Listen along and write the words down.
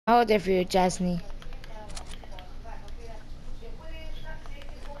hold there for you, Jasny.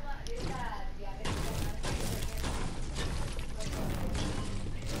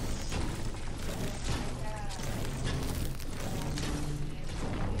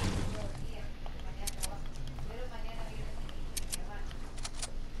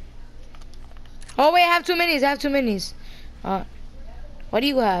 Oh wait, I have 2 minis. I have 2 minis. What do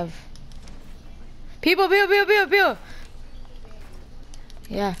you have? People.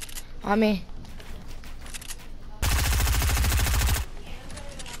 Yeah, on me.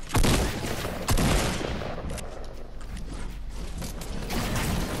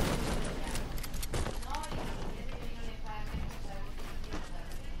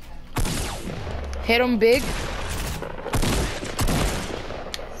 Hit him big.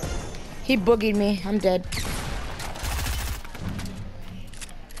 He boogied me. I'm dead.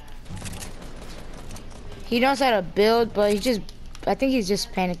 He knows how to build, but I think he's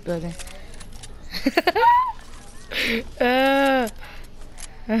just panic building. That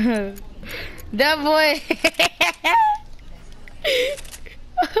boy.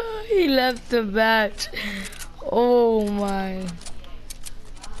 He left the match. Oh my.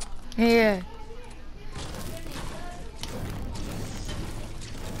 Yeah.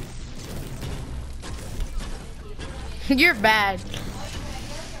 You're bad.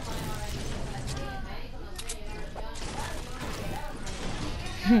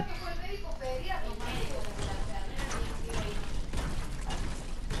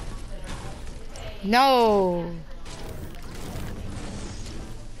 No.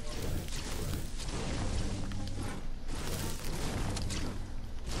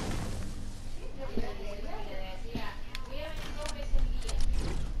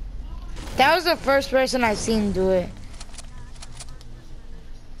 That was the first person I've seen do it.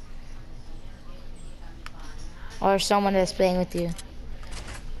 Or someone that's playing with you.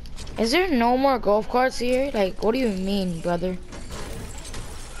 Is there no more golf carts here? Like, what do you mean, brother?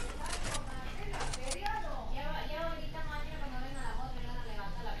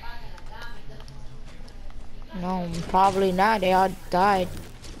 No, probably not. They all died.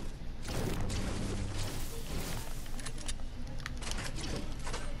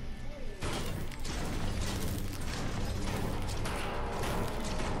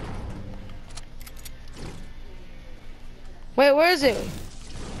 Wait, where is it?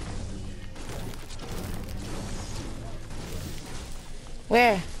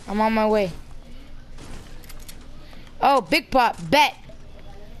 Where? I'm on my way. Oh, big pot, bet.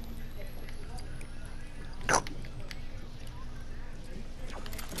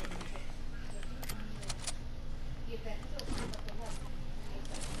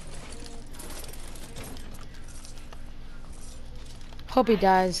 Hope he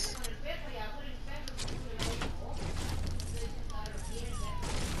dies.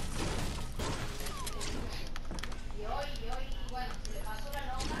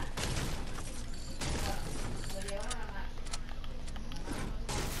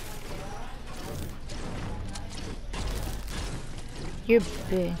 You're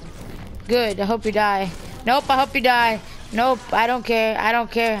big. Good, I hope you die. Nope, I hope you die. Nope, I don't care. I don't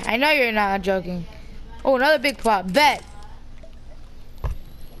care. I know you're not joking. Oh, another big pot. Bet.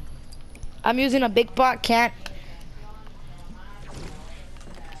 I'm using a big pot, can't.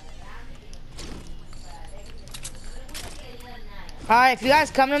 Alright, if you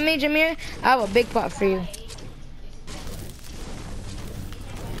guys come to me, Jameer, I have a big pot for you.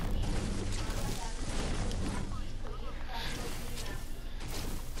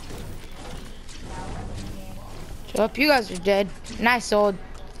 So if you guys are dead, nice sold.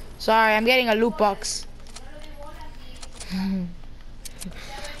 Sorry, I'm getting a loot box.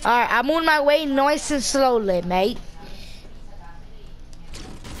 Alright, I'm on my way nice and slowly, mate.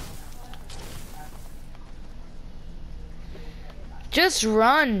 Just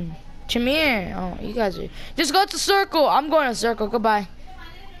run. Jameer. Oh, you guys are. Just go to circle. I'm going to circle. Goodbye.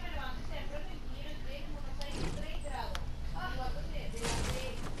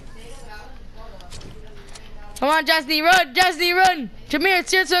 Come on, Jasny, run! Jasny, run! Jameer,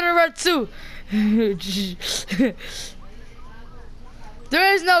 it's your turn to run too.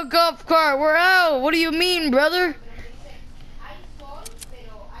 There is no golf cart. We're out. What do you mean, brother?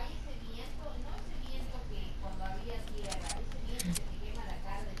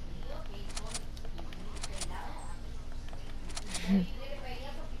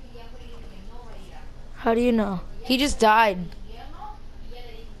 How do you know? He just died.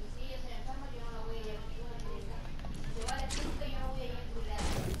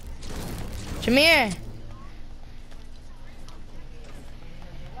 Jameer.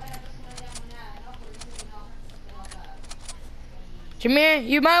 Jameer,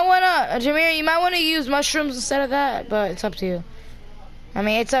 you might wanna use mushrooms instead of that, but it's up to you. I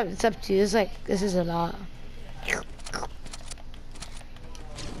mean, it's up to you. It's like, this is a lot.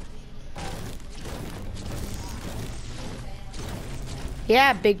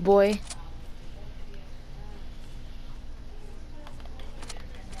 Yeah, big boy.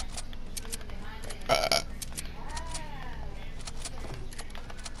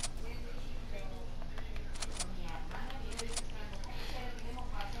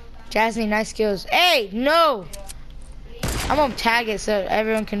 Jasmine, nice skills. Hey, no! I'm gonna tag it so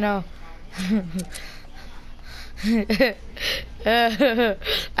everyone can know.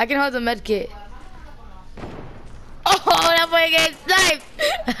 I can hold the med kit. Oh, that boy getting sniped!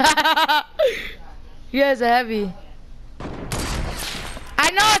 You guys are heavy.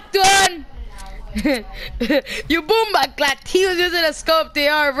 I knocked one! You boom back lad. He was using a scope. They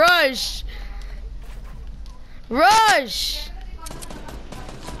are rush. Rush!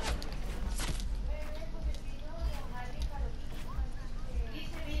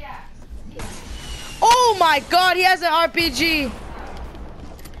 Oh my god, he has an RPG.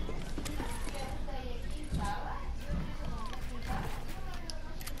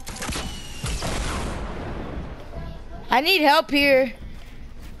 I need help here.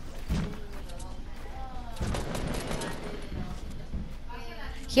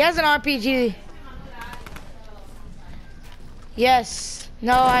 He has an RPG. Yes.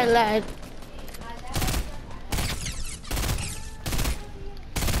 No, I lied.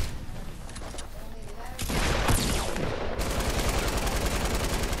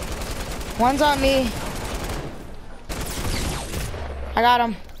 One's on me. I got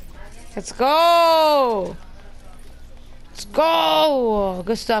him. Let's go. Let's go.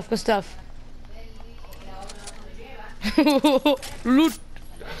 Good stuff, good stuff. Loot.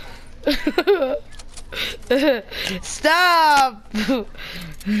 Stop.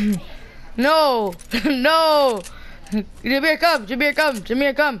 No. No. Jameer, come. Jameer, come.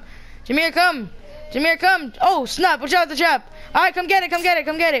 Jameer, come. Jameer, come. Jameer, come. Oh, snap. Watch out the trap. All right, come get it. Come get it.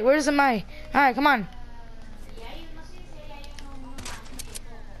 Come get it. Where's the my? All right, come on.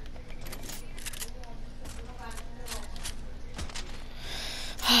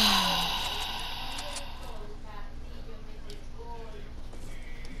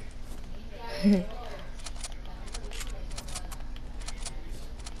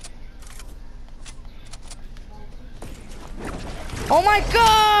 Oh my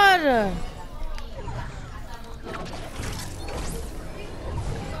god!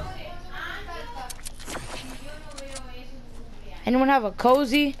 Anyone have a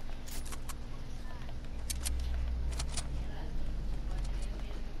cozy?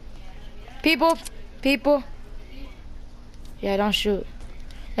 People. Yeah, don't shoot.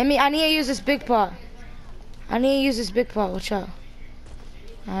 I need to use this big pot. Watch out.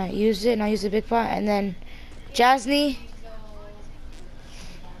 Alright, use it, and I'll use the big pot, and then Jasny.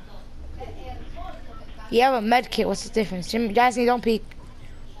 You have a med kit, what's the difference? Jasny, don't peek.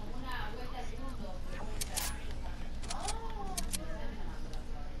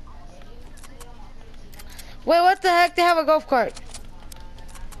 Wait, what the heck? They have a golf cart.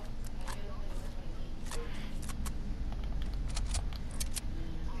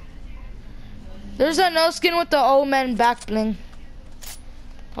 There's a no skin with the old man back bling.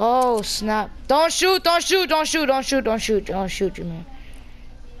 Oh snap. Don't shoot, Jameer.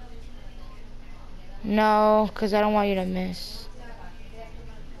 No, cause I don't want you to miss.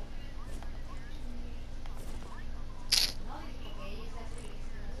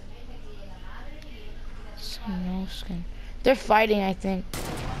 No skin. They're fighting, I think.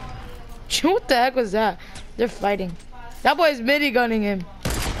 What the heck was that? They're fighting. That boy's mini gunning him.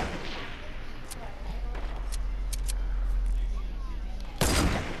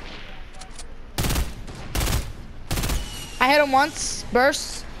 I hit him once.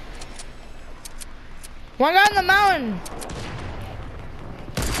 Burst. One guy on the mountain.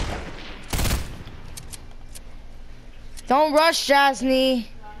 Don't rush, Jasny.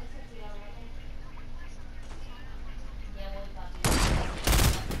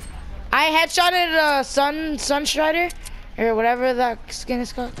 I headshotted Sunstrider, or whatever that skin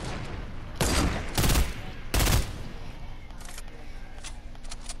is called.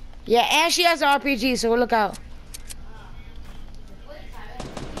 Yeah, and she has an RPG, so look out.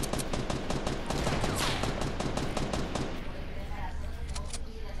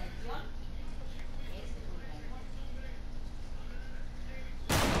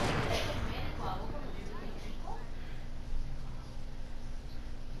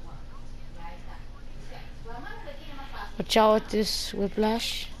 Watch out with this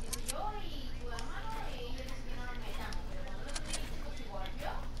whiplash.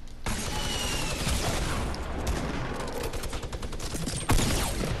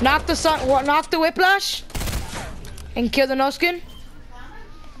 Knock the sun. What? Knock the whiplash. And kill the no skin.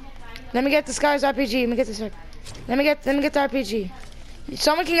 Let me get this guy's RPG. Let me get this. Let me get the RPG.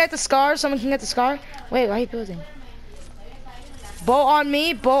 Someone can get the scar. Someone can get the scar. Wait, why are you building? Bolt on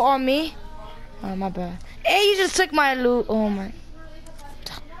me. Bolt on me. Oh, my bad. Hey, you just took my loot. Oh my.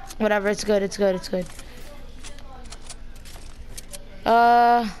 Whatever. It's good. It's good. It's good.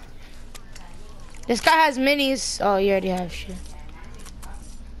 This guy has minis. Oh, you already have shit.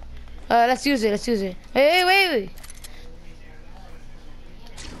 Let's use it. Let's use it. Wait.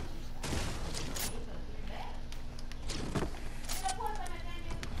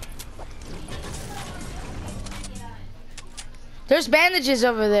 There's bandages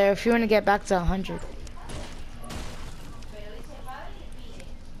over there if you want to get back to 100.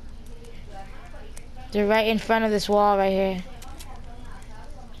 They're right in front of this wall right here.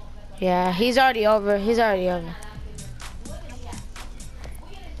 Yeah, he's already over. He's already over.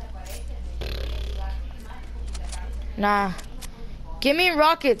 Nah. Give me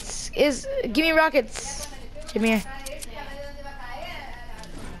rockets. Give me rockets. Come here.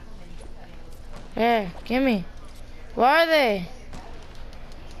 Here, give me. Where are they?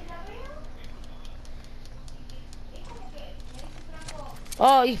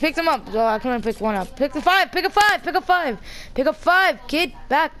 Oh, you picked them up. Oh, I couldn't pick one up. Pick the 5. Pick a 5. Pick a 5. Pick a 5. Kid,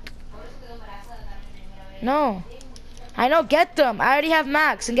 back. No. I know, get them. I already have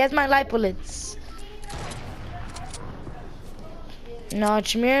max and get my light bullets. No,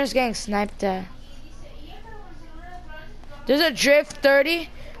 Jameer's getting sniped at. There's a drift 30.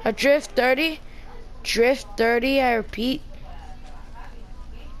 A drift 30. Drift 30, I repeat.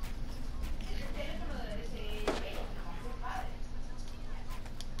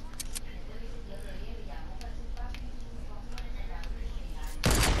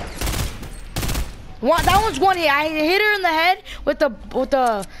 That one's one hit. I hit her in the head with the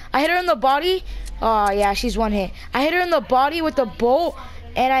I hit her in the body. Oh yeah, she's one hit. I hit her in the body with the bolt,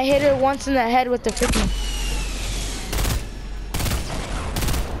 and I hit her once in the head with the freaking.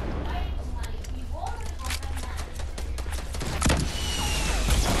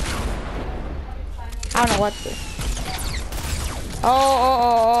 I don't know what.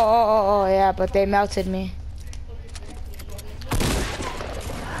 Oh, yeah, but they melted me.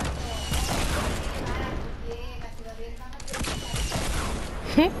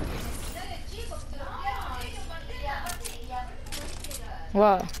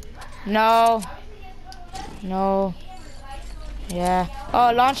 What? No. No. Yeah.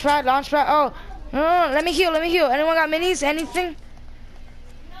 Oh, launch pad. Oh, no. Let me heal. Anyone got minis? Anything?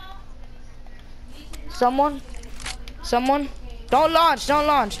 Someone? Don't launch.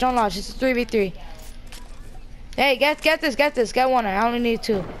 It's a 3v3. Hey, get this. Get one. I only need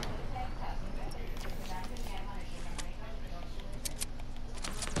 2.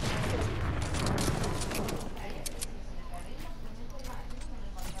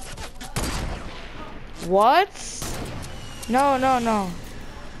 What? No.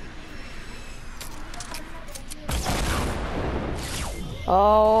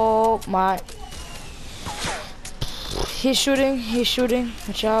 Oh my. He's shooting.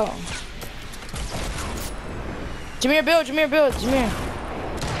 Watch out. Jameer, build.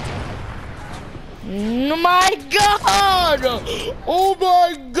 Oh my god! Oh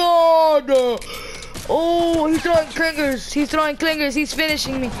my god! Oh, he's throwing clingers. He's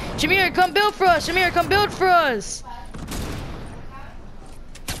finishing me. Jameer, come build for us.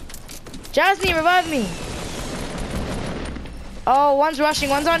 Jasny, revive me. Oh, one's rushing.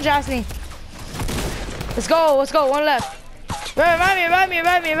 One's on Jasny. Let's go. One left.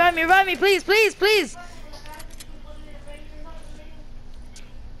 Revive me. Please.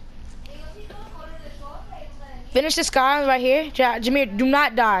 Finish this guy right here. Jameer, do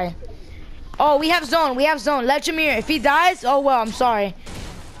not die. Oh, we have zone. Let Jameer. If he dies, oh well, I'm sorry.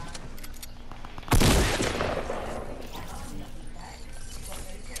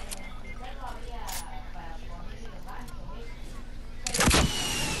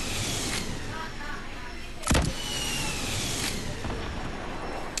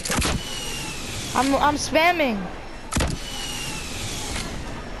 I'm spamming.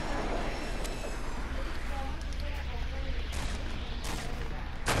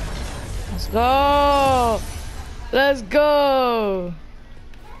 Let's go.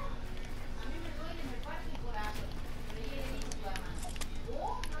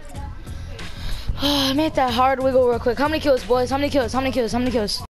 I made that hard wiggle real quick. How many kills, boys? How many kills?